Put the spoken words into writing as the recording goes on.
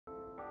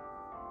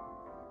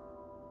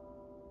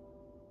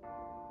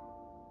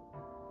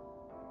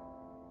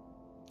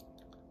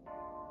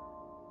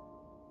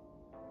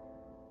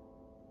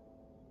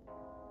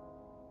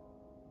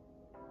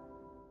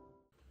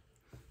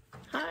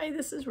Hi,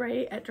 this is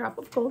Ray at Drop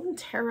of Golden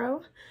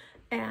Tarot,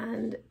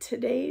 and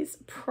today's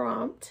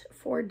prompt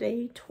for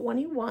day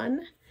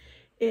 21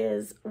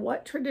 is,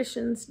 what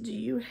traditions do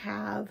you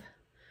have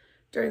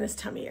during this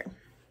time of year?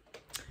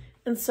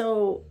 And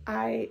so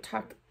I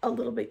talked a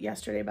little bit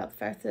yesterday about the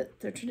fact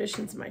that the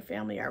traditions in my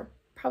family are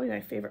probably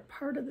my favorite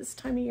part of this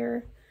time of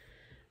year.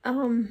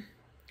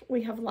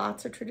 We have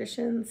lots of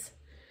traditions.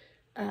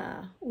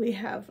 We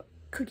have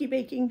cookie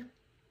baking,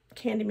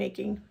 candy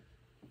making,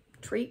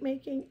 treat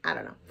making, I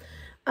don't know.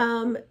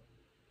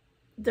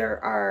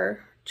 There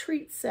are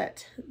treats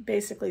that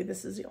basically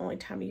this is the only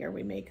time of year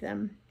we make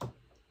them.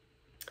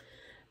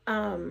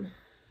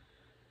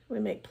 We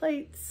make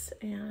plates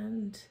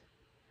and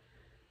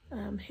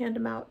hand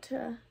them out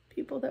to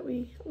people that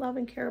we love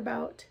and care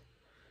about.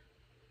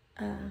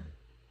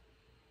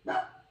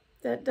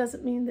 That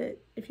doesn't mean that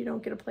if you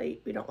don't get a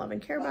plate, we don't love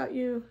and care about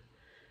you.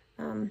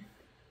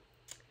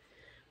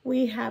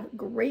 We have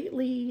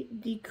greatly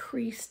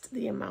decreased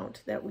the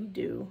amount that we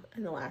do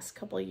in the last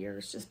couple of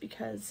years just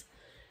because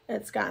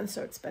it's gotten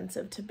so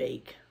expensive to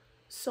bake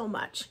so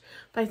much.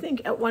 But I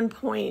think at one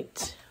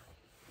point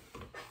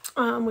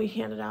we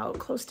handed out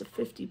close to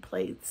 50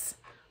 plates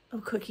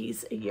of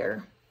cookies a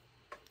year,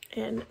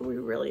 and we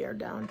really are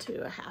down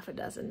to a half a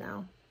dozen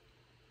now.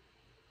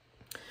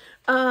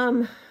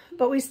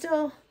 But we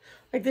still,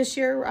 like this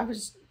year,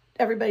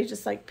 everybody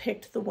just like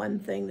picked the one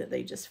thing that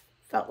they just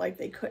felt like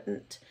they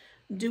couldn't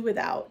do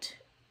without,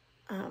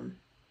 and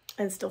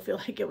still feel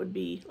like it would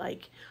be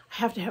like, I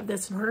have to have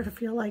this in order to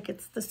feel like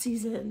it's the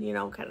season, you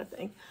know, kind of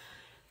thing.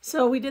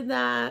 So we did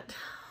that.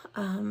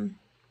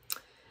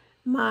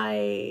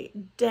 My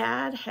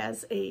dad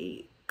has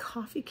a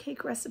coffee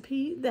cake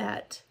recipe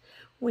that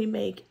we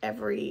make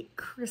every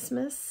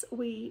Christmas.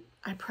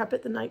 I prep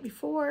it the night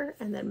before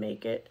and then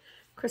make it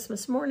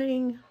Christmas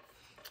morning.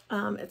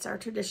 It's our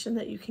tradition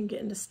that you can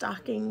get into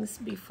stockings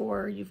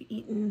before you've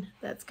eaten.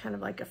 That's kind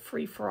of like a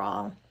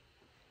free-for-all.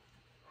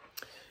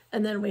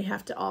 And then we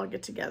have to all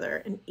get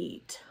together and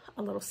eat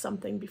a little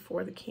something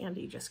before the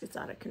candy just gets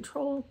out of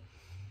control.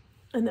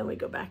 And then we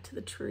go back to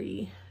the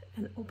tree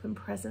and open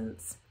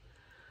presents.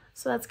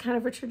 So that's kind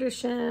of a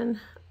tradition.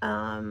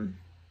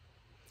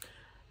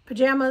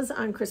 Pajamas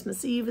on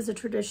Christmas Eve is a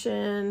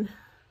tradition.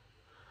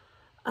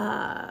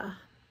 I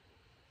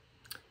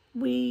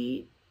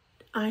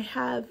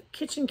have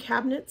kitchen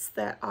cabinets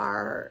that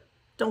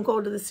don't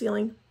go to the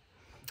ceiling.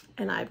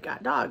 And I've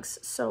got dogs.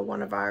 So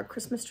one of our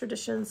Christmas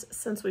traditions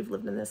since we've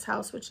lived in this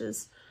house, which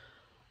is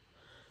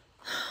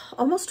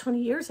almost 20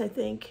 years, I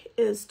think,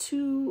 is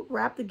to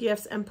wrap the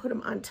gifts and put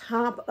them on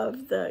top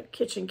of the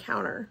kitchen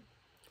counter.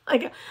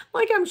 Like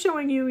I'm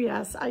showing you,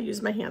 yes, I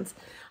use my hands.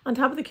 On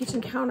top of the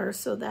kitchen counter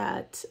so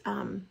that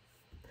the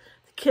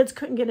kids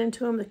couldn't get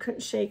into them, they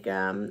couldn't shake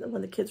them.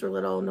 When the kids were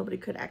little, nobody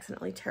could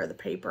accidentally tear the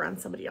paper on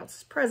somebody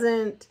else's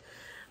present,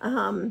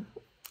 and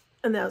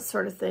that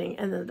sort of thing.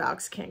 And then the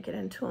dogs can't get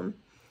into them.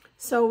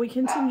 So we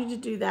continue to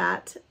do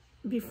that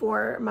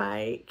before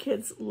my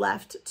kids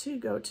left to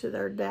go to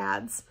their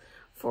dad's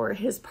for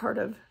his part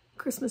of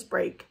Christmas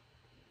break.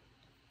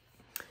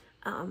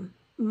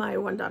 My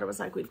one daughter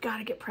was like, we've got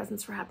to get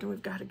presents wrapped and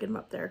we've got to get them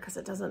up there because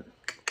it doesn't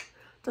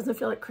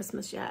feel like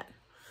Christmas yet.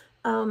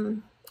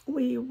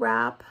 We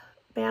wrap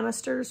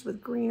banisters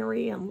with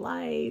greenery and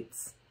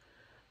lights.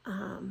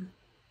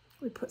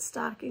 We put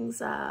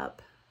stockings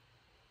up.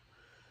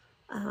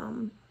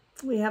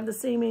 We have the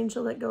same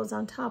angel that goes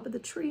on top of the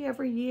tree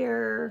every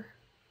year.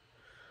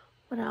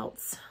 What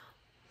else?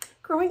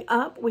 Growing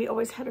up, we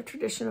always had a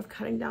tradition of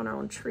cutting down our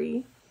own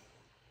tree.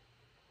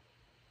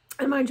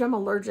 And mind you, I'm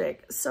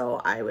allergic, so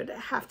I would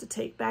have to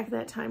take, back at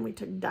that time, we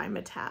took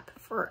Dimetapp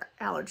for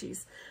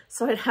allergies.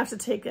 So I'd have to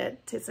take it,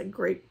 it tastes like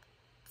grape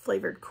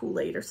flavored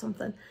Kool-Aid or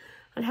something.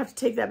 I'd have to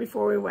take that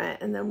before we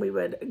went, and then we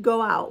would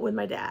go out with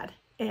my dad,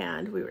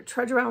 and we would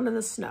trudge around in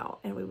the snow,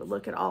 and we would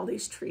look at all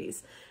these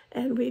trees.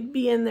 And we'd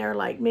be in there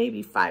like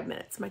maybe 5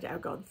 minutes. My dad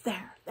would go,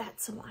 there,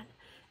 that's the one.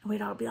 And we'd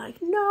all be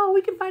like, no,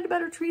 we can find a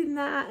better tree than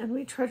that. And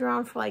we'd trudge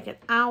around for like an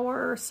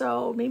hour or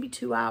so, maybe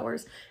 2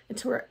 hours,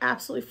 until we're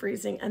absolutely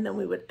freezing. And then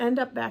we would end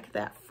up back at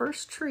that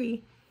first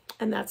tree,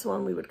 and that's the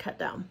one we would cut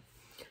down.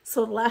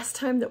 So the last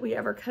time that we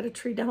ever cut a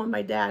tree down with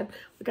my dad,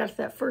 we got to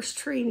that first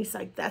tree, and he's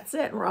like, that's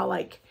it. And we're all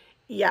like,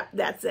 yep,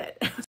 that's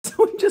it.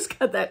 So we just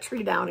cut that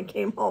tree down and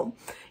came home.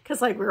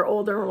 Because like we were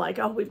older, we're like,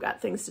 oh, we've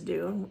got things to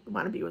do and we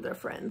want to be with our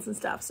friends and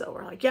stuff. So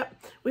we're like, yep,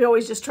 we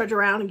always just trudge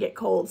around and get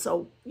cold.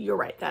 So you're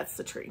right, that's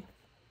the tree.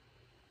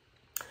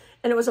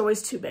 And it was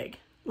always too big.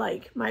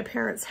 Like my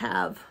parents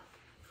have,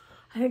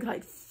 I think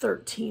like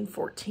 13,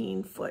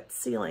 14 foot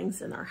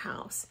ceilings in our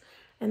house.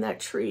 And that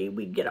tree,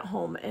 we'd get it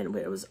home and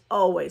it was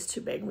always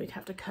too big. And we'd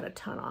have to cut a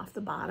ton off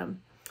the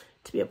bottom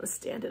to be able to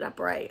stand it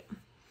upright.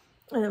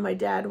 And then my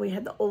dad, we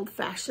had the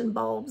old-fashioned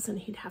bulbs, and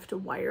he'd have to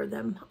wire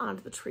them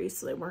onto the tree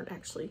so they weren't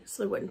actually,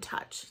 so they wouldn't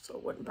touch, so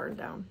it wouldn't burn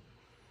down.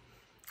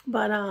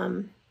 But,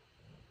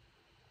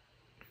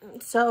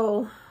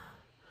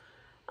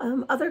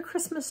 other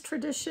Christmas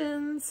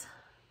traditions,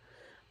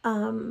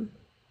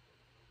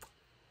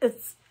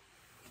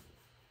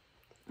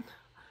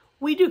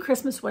 we do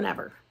Christmas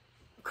whenever.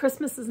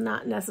 Christmas is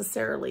not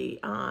necessarily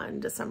on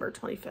December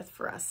 25th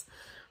for us.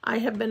 I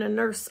have been a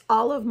nurse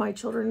all of my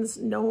children's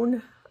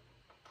known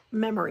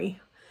memory,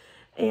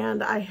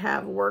 and I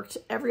have worked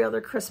every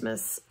other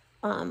Christmas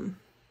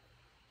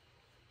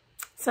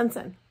since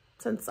then,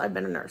 since I've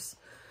been a nurse.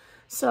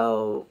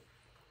 So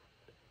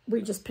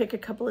we just pick a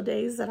couple of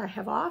days that I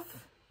have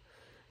off.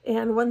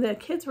 And when the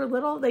kids were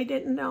little, they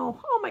didn't know.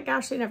 Oh my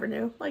gosh, they never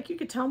knew. Like, you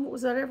could tell them what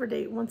was whatever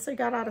date. Once they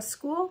got out of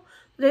school,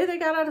 the day they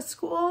got out of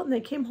school and they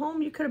came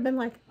home, you could have been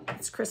like,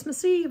 it's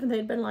Christmas Eve. And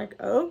they'd been like,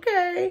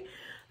 okay.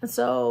 And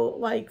so,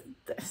 like,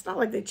 it's not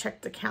like they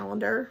checked the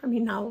calendar. I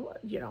mean, now,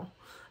 you know.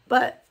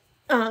 But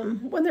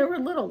when they were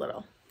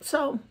little.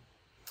 So,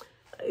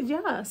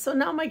 yeah. So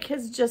now my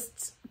kids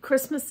just,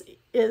 Christmas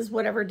is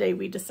whatever day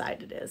we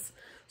decide it is.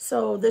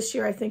 So this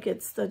year, I think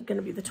it's going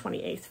to be the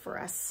 28th for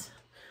us.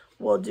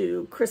 We'll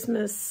do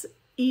Christmas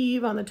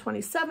Eve on the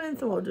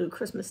 27th, and we'll do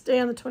Christmas Day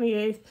on the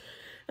 28th,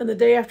 and the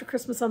day after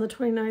Christmas on the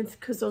 29th,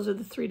 because those are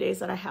the 3 days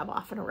that I have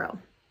off in a row.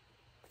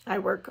 I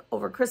work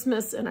over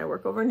Christmas, and I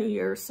work over New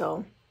Year,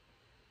 so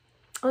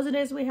those are the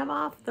days we have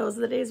off. Those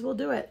are the days we'll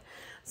do it.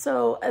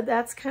 So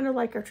that's kind of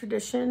like our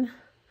tradition.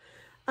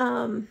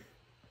 Going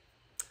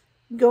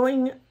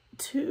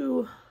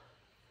to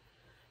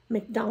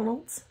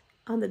McDonald's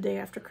on the day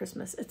after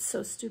Christmas. It's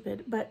so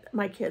stupid, but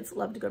my kids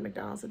love to go to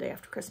McDonald's the day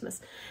after Christmas.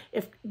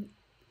 If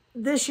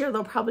this year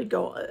they'll probably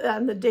go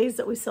on the days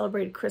that we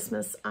celebrated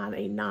Christmas on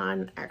a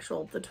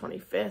non-actual, the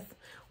 25th,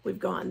 we've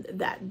gone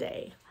that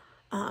day.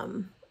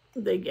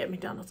 They get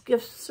McDonald's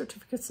gift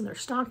certificates in their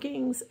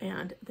stockings,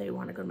 and they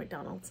want to go to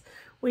McDonald's.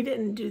 We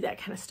didn't do that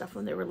kind of stuff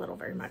when they were little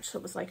very much, so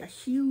it was like a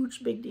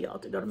huge big deal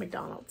to go to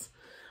McDonald's.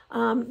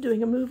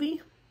 Doing a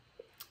movie,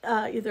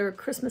 either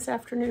Christmas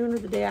afternoon or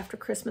the day after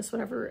Christmas,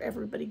 whenever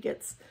everybody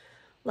gets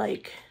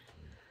like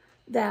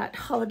that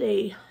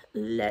holiday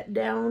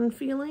letdown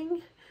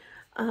feeling.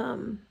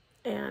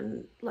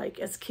 And like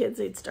as kids,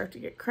 they'd start to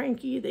get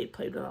cranky. They'd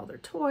played with all their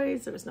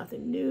toys. There was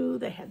nothing new.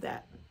 They had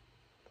that,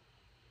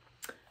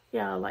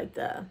 yeah, like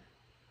the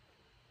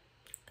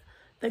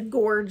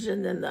gorge,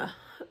 and then the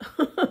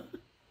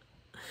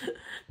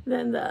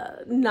then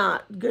the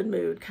not good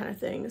mood kind of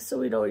thing. So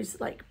we'd always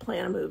like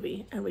plan a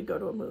movie, and we'd go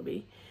to a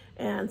movie.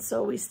 And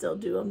so we still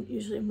do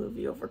usually a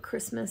movie over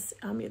Christmas,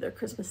 either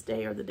Christmas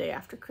Day or the day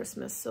after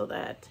Christmas, so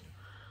that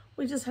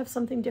we just have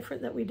something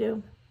different that we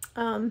do.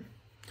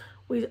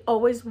 We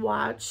always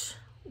watch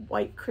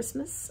White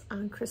Christmas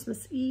on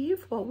Christmas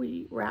Eve while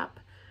we wrap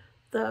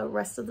the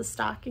rest of the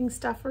stocking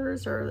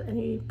stuffers or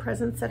any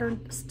presents that are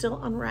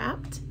still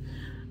unwrapped.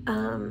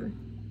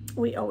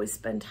 We always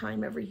spend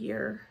time every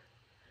year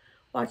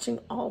watching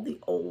all the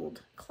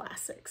old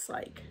classics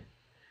like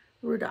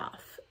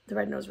Rudolph the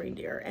Red-Nosed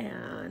Reindeer,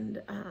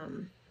 and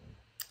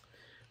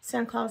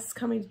Santa Claus is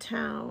Coming to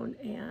Town,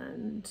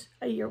 and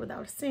A Year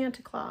Without a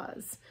Santa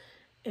Claus,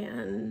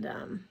 and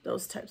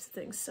those types of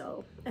things.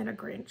 So, and a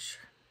Grinch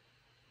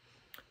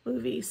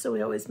movie. So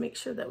we always make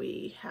sure that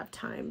we have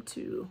time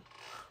to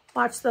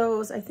watch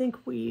those. I think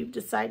we've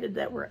decided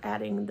that we're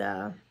adding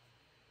the,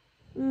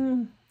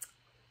 I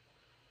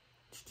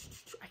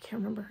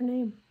can't remember her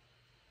name.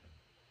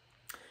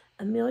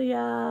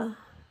 Amelia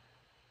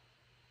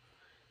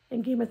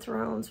in Game of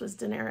Thrones was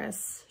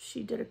Daenerys.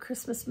 She did a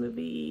Christmas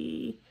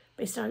movie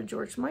based on a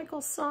George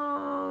Michael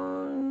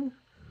song.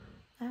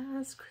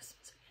 Last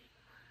Christmas.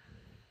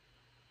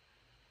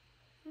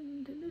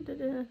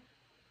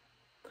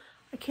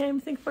 I can't even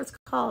think of what it's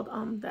called.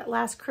 That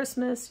Last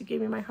Christmas, You Gave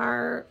Me My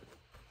Heart.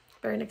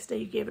 Very next day,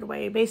 you gave it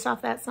away. Based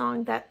off that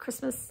song, that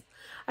Christmas.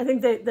 I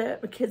think that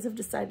the kids have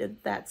decided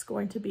that's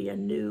going to be a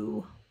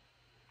new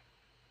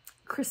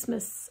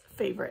Christmas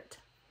favorite.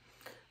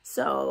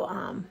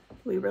 So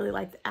we really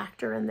like the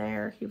actor in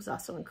there. He was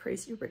also in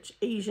Crazy Rich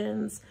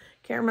Asians.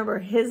 Can't remember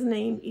his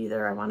name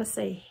either. I want to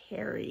say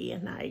Harry,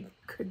 and I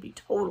could be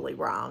totally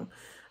wrong.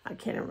 I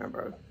can't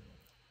remember.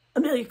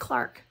 Amelia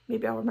Clark.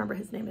 Maybe I'll remember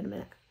his name in a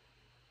minute.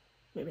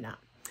 Maybe not.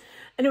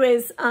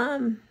 Anyways,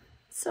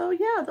 so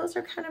yeah, those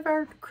are kind of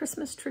our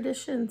Christmas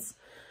traditions.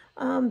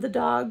 The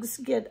dogs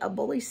get a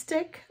bully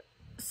stick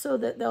so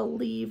that they'll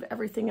leave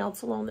everything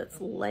else alone that's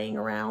laying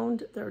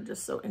around. They're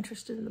just so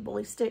interested in the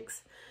bully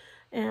sticks.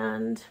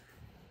 And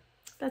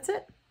that's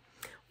it.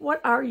 What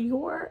are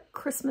your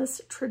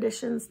Christmas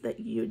traditions that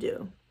you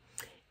do?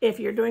 If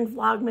you're doing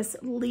Vlogmas,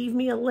 leave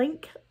me a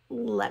link.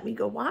 Let me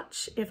go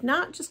watch. If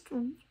not, just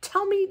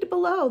tell me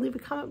below. Leave a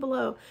comment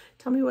below.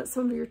 Tell me what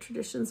some of your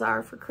traditions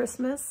are for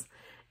Christmas.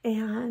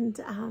 And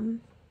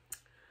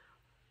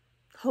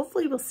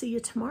hopefully we'll see you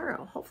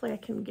tomorrow. Hopefully I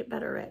can get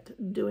better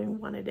at doing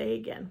one a day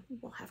again.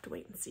 We'll have to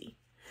wait and see.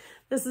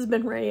 This has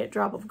been Ray at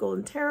Drop of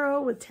Golden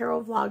Tarot with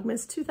Tarot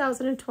Vlogmas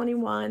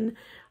 2021.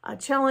 A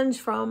challenge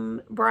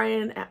from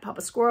Brian at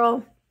Papa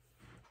Squirrel.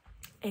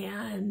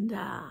 And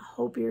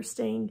hope you're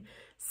staying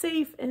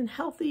safe and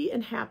healthy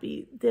and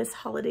happy this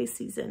holiday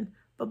season.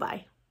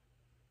 Bye-bye.